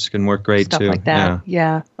broth cubes can work great stuff too. Like that.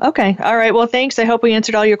 Yeah. Okay. All right. Well, thanks. I hope we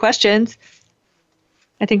answered all your questions.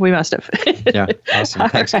 I think we must have. Yeah. Awesome.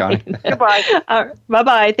 Thanks, Connie. Goodbye.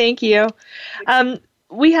 Bye-bye. Thank you.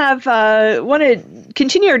 We want to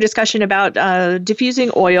continue our discussion about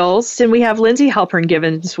diffusing oils, and we have Lindsay Halpern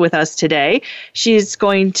Givens with us today. She's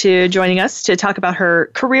going to joining us to talk about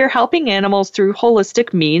her career helping animals through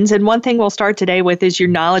holistic means. And one thing we'll start today with is your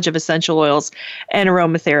knowledge of essential oils and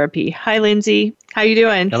aromatherapy. Hi, Lindsay. How you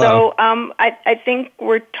doing? Hello. So I think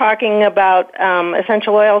we're talking about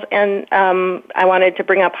essential oils, and I wanted to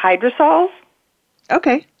bring up hydrosols.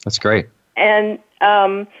 Okay. That's great. And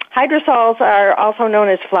hydrosols are also known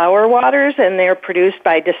as flower waters, and they're produced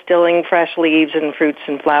by distilling fresh leaves and fruits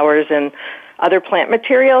and flowers and other plant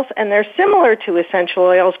materials, and they're similar to essential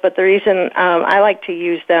oils, but the reason I like to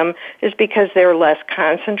use them is because they're less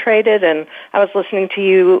concentrated. And I was listening to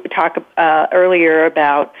you talk earlier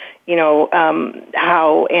about,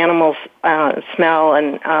 how animals smell,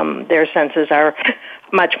 and their senses are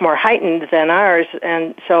much more heightened than ours,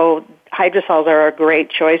 and so hydrosols are a great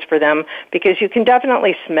choice for them because you can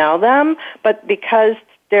definitely smell them, but because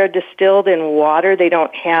they're distilled in water, they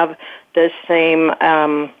don't have the same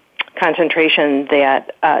concentration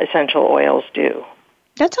that essential oils do.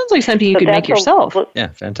 That sounds like something you could make yourself. Yeah,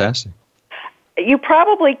 fantastic. You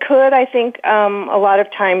probably could. I think a lot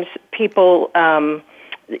of times people,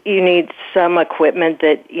 you need some equipment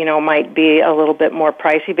that, might be a little bit more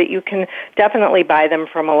pricey, but you can definitely buy them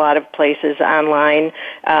from a lot of places online.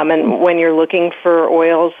 And when you're looking for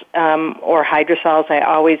oils or hydrosols, I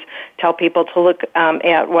always tell people to look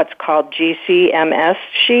at what's called GCMS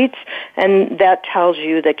sheets, and that tells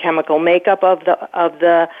you the chemical makeup of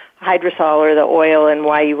the hydrosol or the oil and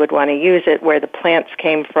why you would want to use it, where the plants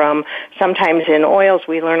came from. Sometimes in oils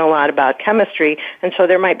we learn a lot about chemistry, and so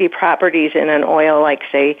there might be properties in an oil, like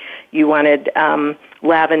say you wanted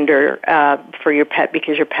lavender for your pet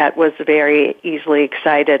because your pet was very easily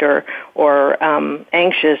excited or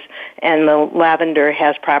anxious, and the lavender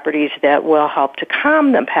has properties that will help to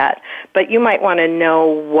calm the pet. But you might want to know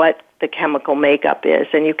what the chemical makeup is,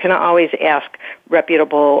 and you can always ask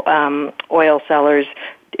reputable oil sellers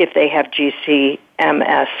if they have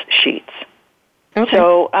GCMS sheets. Okay.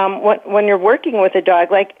 So when you're working with a dog,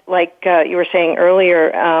 like you were saying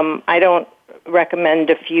earlier, I don't recommend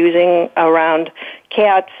diffusing around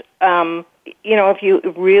cats. If you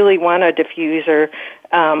really want a diffuser,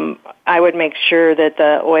 I would make sure that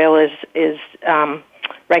the oil is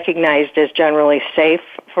recognized as generally safe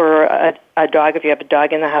for a dog if you have a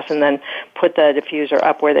dog in the house, and then put the diffuser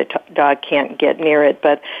up where the dog can't get near it.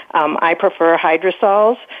 But I prefer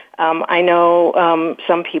hydrosols. I know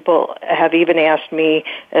some people have even asked me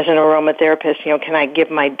as an aromatherapist, can I give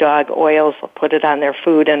my dog oils, put it on their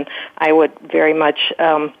food, and I would very much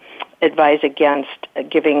advise against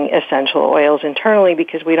giving essential oils internally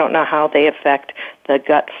because we don't know how they affect the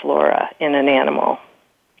gut flora in an animal.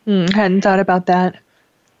 Hadn't thought about that.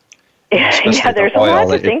 Yeah, there's a lot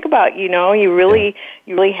to think about. You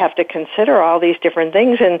really have to consider all these different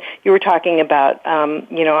things. And you were talking about,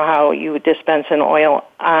 how you would dispense an oil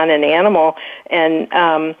on an animal, and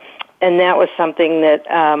that was something that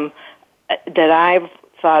I've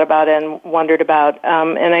thought about and wondered about.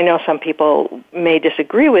 And I know some people may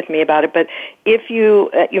disagree with me about it, but if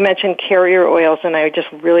you mentioned carrier oils, and I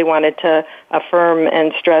just really wanted to affirm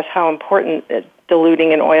and stress how important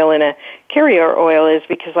diluting an oil in a carrier oil is,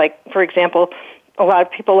 because, like, for example, a lot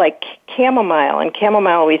of people like chamomile, and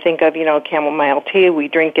chamomile we think of, chamomile tea, we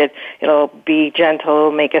drink it, it'll be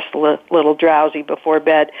gentle, make us a little drowsy before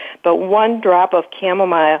bed, but 1 drop of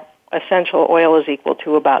chamomile essential oil is equal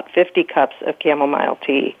to about 50 cups of chamomile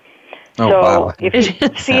tea. Oh, so wow. if you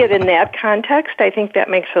see it in that context, I think that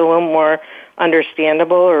makes it a little more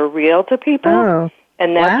understandable or real to people. Oh,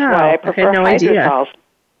 and that's wow. why I prefer hydrosols.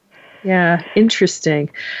 Yeah, interesting.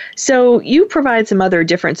 So you provide some other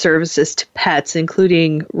different services to pets,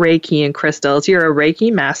 including Reiki and crystals. You're a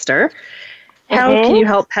Reiki master. How can you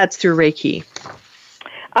help pets through Reiki?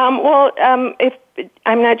 If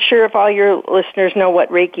I'm not sure if all your listeners know what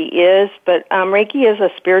Reiki is, but Reiki is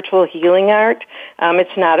a spiritual healing art.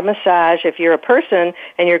 It's not a massage. If you're a person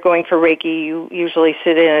and you're going for Reiki, you usually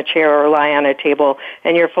sit in a chair or lie on a table,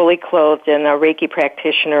 and you're fully clothed, and a Reiki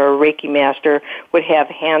practitioner or Reiki master would have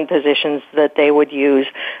hand positions that they would use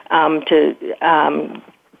to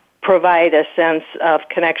provide a sense of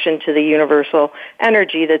connection to the universal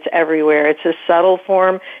energy that's everywhere. It's a subtle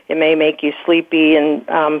form. It may make you sleepy and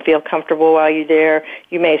feel comfortable while you're there.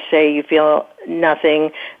 You may say you feel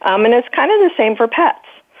nothing. And it's kind of the same for pets.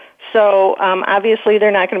 So obviously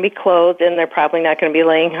they're not going to be clothed, and they're probably not going to be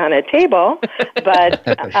laying on a table, but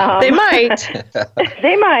they might.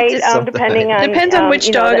 They might, depending on... Depends on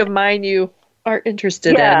which dog of mine you are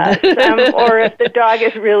interested in. Or if the dog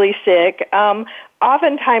is really sick.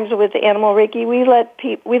 Oftentimes with Animal Reiki, we let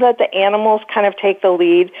the animals kind of take the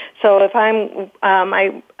lead. So if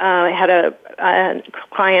I had a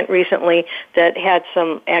client recently that had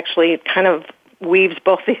some, actually kind of weaves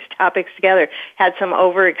both these topics together, had some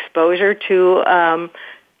overexposure to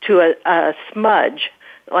a smudge,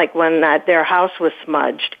 like when their house was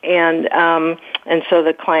smudged, and so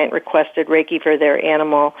the client requested Reiki for their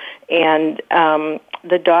animal, and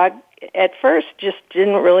the dog at first just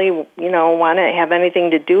didn't really, want to have anything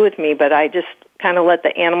to do with me, but I just kind of let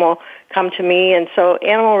the animal come to me. And so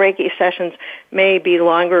Animal Reiki sessions may be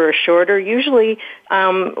longer or shorter. Usually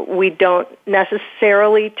we don't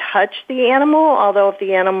necessarily touch the animal, although if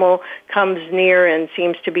the animal comes near and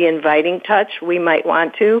seems to be inviting touch, we might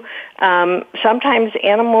want to. Sometimes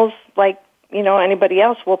animals, like anybody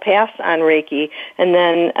else, will pass on Reiki. And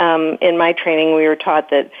then in my training we were taught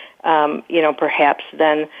that, perhaps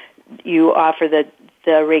then you offer the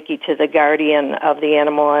Reiki to the guardian of the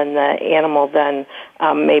animal, and the animal then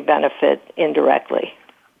may benefit indirectly.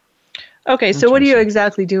 Okay, so what do you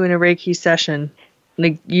exactly do in a Reiki session?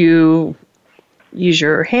 Like, you use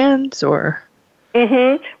your hands, or?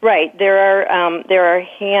 Right. There are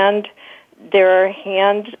hand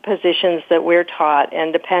positions that we're taught,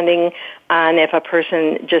 and depending on if a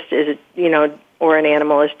person just is, or an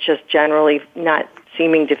animal is just generally not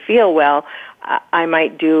seeming to feel well, I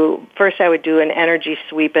would do an energy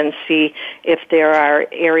sweep and see if there are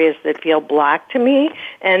areas that feel blocked to me.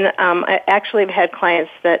 And I actually have had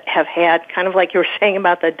clients that have had, kind of like you were saying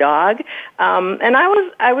about the dog, and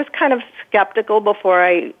I was kind of skeptical before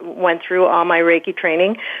I went through all my Reiki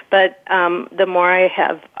training, but the more I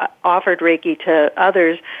have offered Reiki to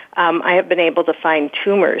others, I have been able to find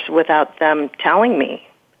tumors without them telling me.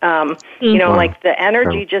 Like the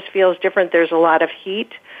energy just feels different. There's a lot of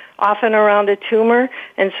heat often around a tumor,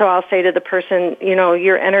 and so I'll say to the person,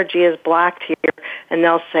 your energy is blocked here, and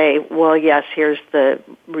they'll say, well, yes, here's the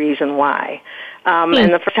reason why.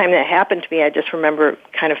 And the first time that happened to me, I just remember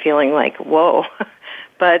kind of feeling like, whoa.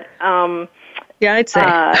 But yeah, I'd say.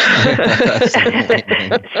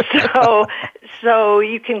 So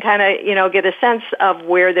you can kind of, get a sense of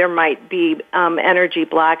where there might be energy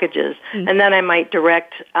blockages. And then I might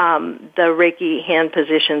direct the Reiki hand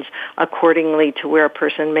positions accordingly to where a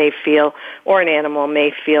person may feel, or an animal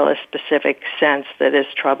may feel, a specific sense that is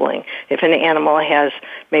troubling. If an animal has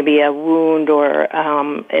maybe a wound or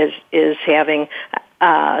is having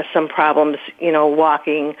some problems,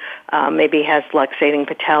 walking, maybe has luxating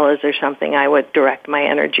patellas or something, I would direct my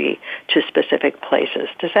energy to specific places.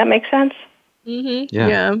 Does that make sense? Mm-hmm.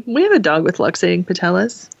 Yeah. We have a dog with luxating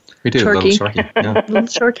patellas. We do, Shorky. little Shorky. Yeah. Little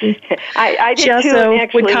Shorky. I did she also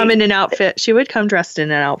actually would come in an outfit. She would come dressed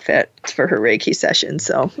in an outfit for her Reiki session.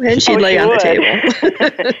 And she'd lay on the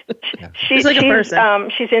table. She's like a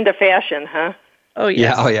person. She's into fashion, huh? Oh,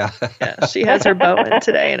 yes. Yeah. Oh, yeah. Yeah. She has her bow in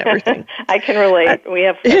today and everything. I can relate. We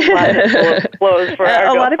have lots of clothes for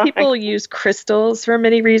our A lot of people use crystals for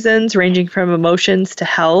many reasons, ranging from emotions to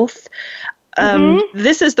health.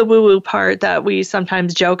 This is the woo-woo part that we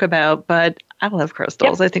sometimes joke about, but I love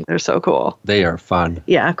crystals. Yep. I think they're so cool. They are fun.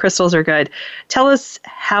 Yeah, crystals are good. Tell us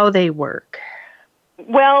how they work.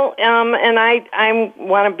 Well, and I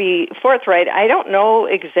want to be forthright. I don't know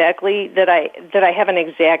exactly that I have an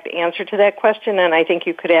exact answer to that question, and I think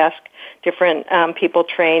you could ask different people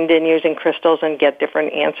trained in using crystals and get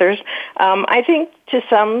different answers. I think to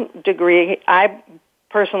some degree, I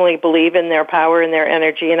personally believe in their power and their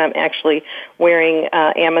energy, and I'm actually wearing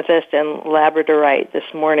amethyst and labradorite this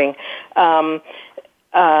morning.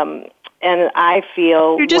 I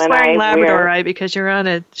feel you're just when wearing I Labrador, wear, right? Because you're on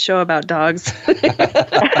a show about dogs. Is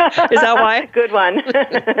that why? Good one.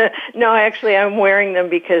 No, actually, I'm wearing them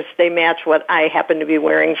because they match what I happen to be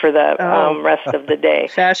wearing for the rest of the day.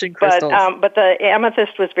 Fashion crystals. But the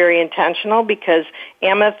amethyst was very intentional because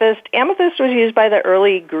amethyst was used by the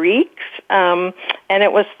early Greeks, and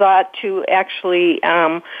it was thought to actually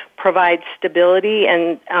provide stability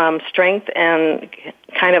and strength and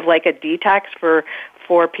kind of like a detox for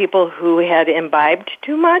people who had imbibed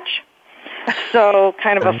too much. So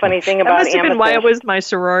kind of a funny thing about amethyst. That must have been why it was my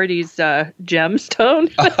sorority's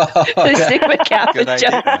gemstone. The Sigma Kappa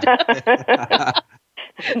gemstone.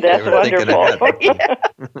 That's wonderful.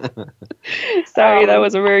 Sorry, that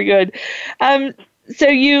wasn't very good. So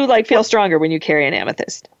you feel stronger when you carry an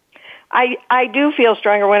amethyst? I do feel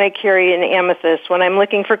stronger when I carry an amethyst. When I'm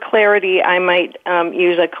looking for clarity, I might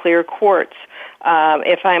use a clear quartz.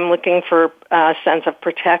 If I'm looking for a sense of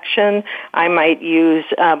protection, I might use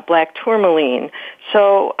black tourmaline.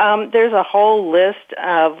 So there's a whole list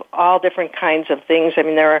of all different kinds of things. I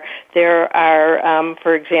mean, there are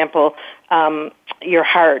for example, your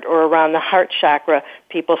heart or around the heart chakra,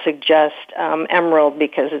 people suggest emerald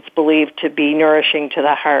because it's believed to be nourishing to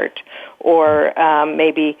the heart, or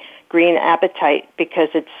maybe green apatite because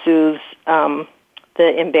it soothes the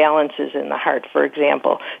imbalances in the heart, for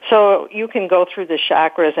example. So you can go through the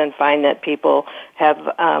chakras and find that people have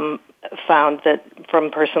found that from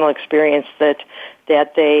personal experience that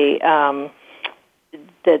they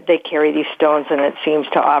carry these stones and it seems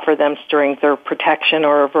to offer them strength or protection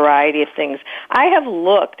or a variety of things. I have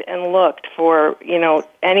looked and looked for,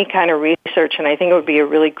 any kind of research, and I think it would be a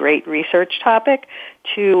really great research topic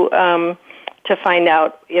to find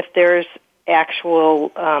out if there's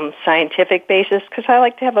actual scientific basis, because I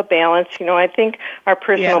like to have a balance. I think our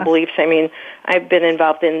personal beliefs, I've been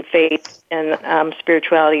involved in faith and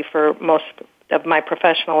spirituality for most of my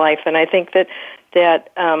professional life, and I think that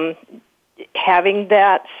having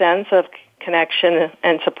that sense of connection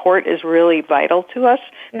and support is really vital to us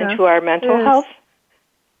and to our mental health.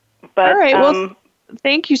 But, all right, well,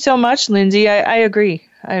 thank you so much, Lindsay. I agree.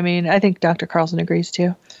 I think Dr. Carlson agrees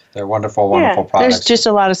too. They're wonderful products. There's just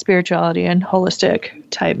a lot of spirituality and holistic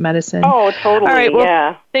type medicine. Oh, totally. All right,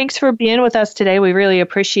 well, thanks for being with us today. We really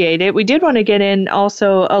appreciate it. We did want to get in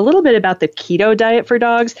also a little bit about the keto diet for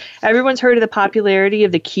dogs. Everyone's heard of the popularity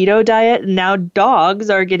of the keto diet, and now dogs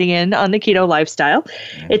are getting in on the keto lifestyle.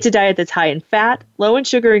 It's a diet that's high in fat, low in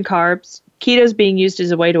sugar and carbs. Keto is being used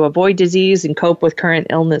as a way to avoid disease and cope with current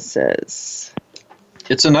illnesses.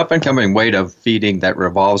 It's an up-and-coming way of feeding that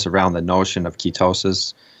revolves around the notion of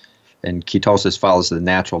ketosis. And ketosis follows the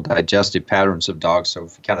natural digestive patterns of dogs. So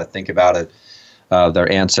if you kind of think about it,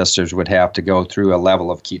 their ancestors would have to go through a level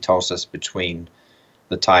of ketosis between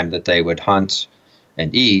the time that they would hunt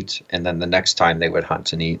and eat, and then the next time they would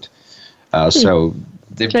hunt and eat. So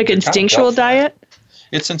like instinctual diet?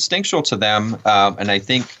 It's instinctual to them, and I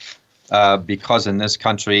think because in this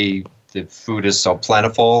country the food is so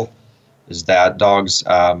plentiful, is that dogs,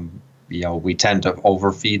 we tend to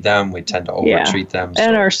overfeed them, we tend to overtreat them.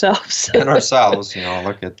 And ourselves. Look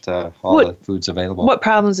at all the foods available. What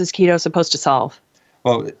problems is keto supposed to solve?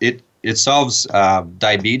 Well, it solves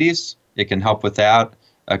diabetes. It can help with that.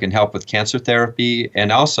 It can help with cancer therapy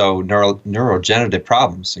and also neurodegenerative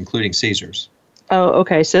problems, including seizures. Oh,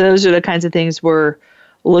 okay. So those are the kinds of things we're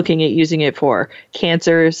looking at using it for.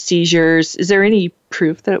 Cancer, seizures. Is there any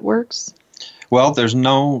proof that it works? Well, there's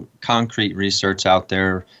no concrete research out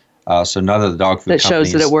there. So none of the dog food that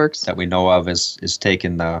shows that it works that we know of is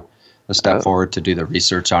taking the step forward to do the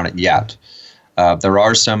research on it yet. There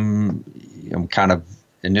are some kind of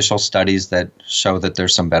initial studies that show that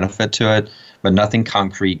there's some benefit to it, but nothing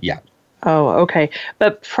concrete yet. Oh, okay.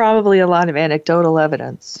 But probably a lot of anecdotal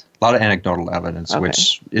evidence. A lot of anecdotal evidence,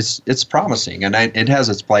 which it's promising, and it has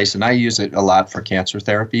its place, and I use it a lot for cancer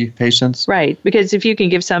therapy patients. Right, because if you can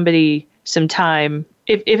give somebody some time,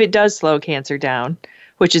 if it does slow cancer down,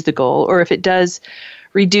 which is the goal, or if it does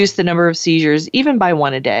reduce the number of seizures, even by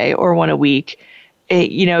one a day or one a week,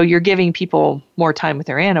 you're giving people more time with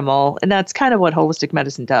their animal, and that's kind of what holistic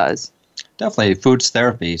medicine does. Definitely, food's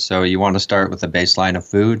therapy. So you want to start with a baseline of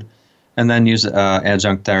food, and then use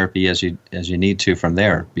adjunct therapy as you need to from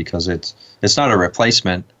there, because it's not a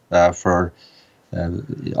replacement for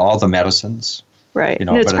all the medicines. Right, and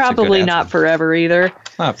it's probably not forever either.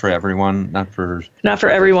 Not for everyone, not for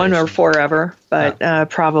everyone or forever, but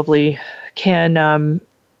probably can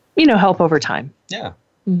help over time. Yeah.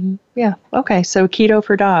 Mm-hmm. Yeah. Okay. So keto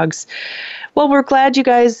for dogs. Well, we're glad you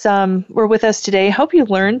guys were with us today. Hope you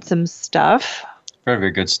learned some stuff. Very,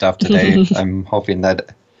 very good stuff today. I'm hoping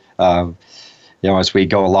that as we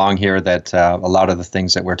go along here, that a lot of the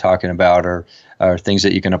things that we're talking about are things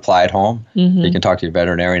that you can apply at home. You can talk to your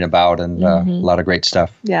veterinarian about, and a lot of great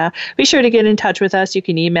stuff. Yeah. Be sure to get in touch with us. You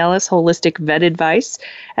can email us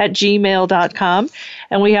holisticvetadvice@gmail.com.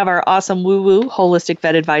 And we have our awesome Woo Woo Holistic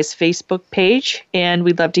Vet Advice Facebook page. And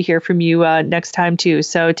we'd love to hear from you next time, too.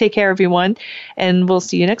 So take care, everyone. And we'll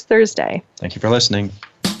see you next Thursday. Thank you for listening.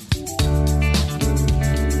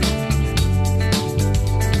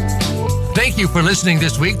 Thank you for listening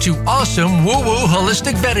this week to Awesome Woo Woo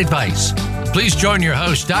Holistic Vet Advice. Please join your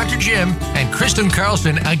host, Dr. Jim and Kristen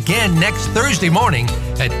Carlson, again next Thursday morning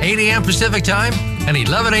at 8 a.m. Pacific Time and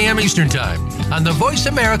 11 a.m. Eastern Time on the Voice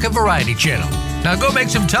America Variety Channel. Now go make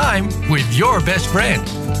some time with your best friend.